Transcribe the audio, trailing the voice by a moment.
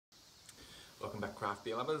Welcome back, craft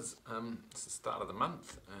beer lovers. It's the start of the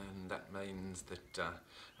month, and that means that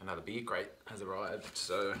another beer crate has arrived.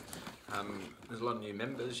 So there's a lot of new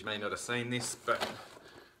members. You may not have seen this, but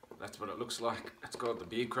that's what it looks like. It's called the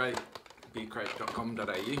Beer Crate,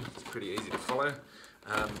 beercrate.com.au. It's pretty easy to follow.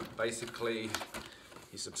 Basically,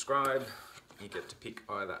 you subscribe, you get to pick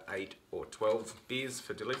either 8 or 12 beers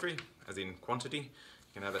for delivery, as in quantity.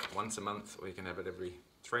 You can have it once a month, or you can have it every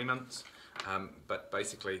 3 months. But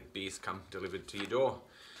basically beers come delivered to your door.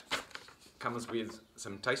 Comes with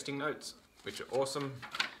some tasting notes, which are awesome.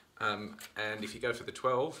 And if you go for the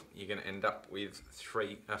 12, you're going to end up with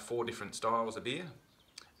 4 different styles of beer,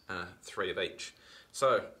 3 of each.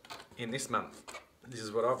 So in this month, this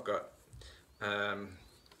is what I've got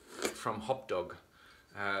from Hop Dog.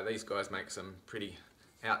 These guys make some pretty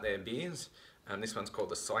out there beers. This one's called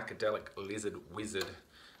the Psychedelic Lizard Wizard.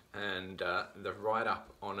 And the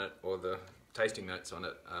write-up on it, or the tasting notes on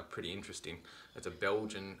it, are pretty interesting. It's a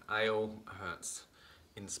Belgian ale.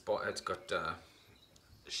 It's got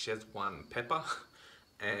Szechuan pepper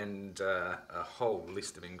and a whole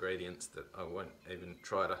list of ingredients that I won't even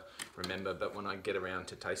try to remember, but when I get around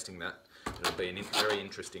to tasting that, it'll be a very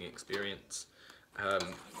interesting experience.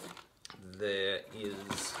 There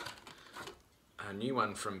is a new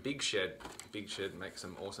one from Big Shed. Big Shed makes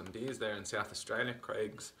some awesome beers there in South Australia.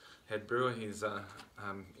 Craig's head brewer, he's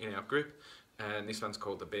in our group, and this one's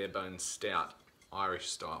called the Bare Bones Stout, Irish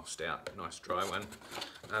style stout, nice dry one.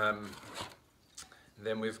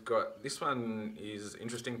 Then we've got, this one is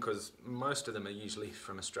interesting because most of them are usually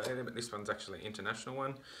from Australia, but this one's actually an international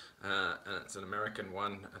one, and it's an American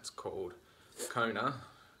one. It's called Kona,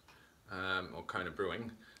 or Kona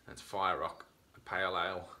Brewing. It's Fire Rock Pale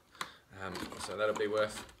Ale. So that'll be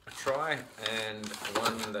worth a try, and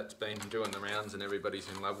one that's been doing the rounds and everybody's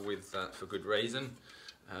in love with for good reason,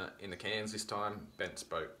 in the cans this time, Bent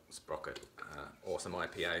Sprocket, awesome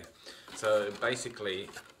IPA. So basically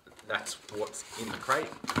that's what's in the crate.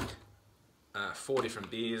 4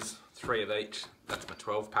 different beers, 3 of each. That's my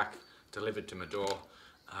 12 pack delivered to my door.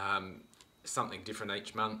 Something different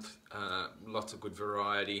each month, lots of good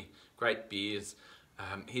variety, great beers.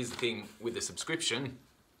 Here's the thing with the subscription.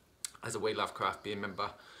 As a We Love Craft Beer member,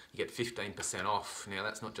 you get 15% off. Now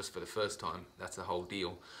that's not just for the first time, that's the whole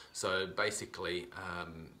deal. So basically,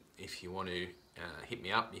 if you want to hit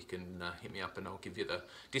me up, you can hit me up and I'll give you the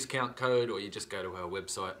discount code, or you just go to our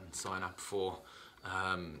website and sign up for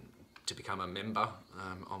to become a member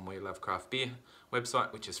on We Love Craft Beer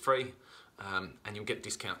website, which is free. And you'll get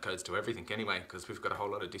discount codes to everything anyway, because we've got a whole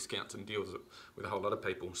lot of discounts and deals with a whole lot of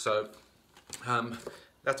people. So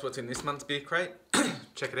that's what's in this month's Beer Crate.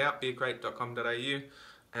 Check it out, beercrate.com.au,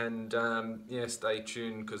 and yeah, stay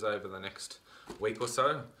tuned, because over the next week or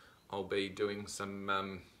so I'll be doing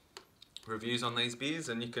some reviews on these beers,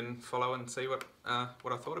 and you can follow and see what I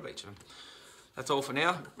thought of each of them. That's all for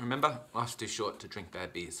now. Remember, life's too short to drink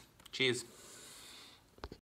bad beers. Cheers.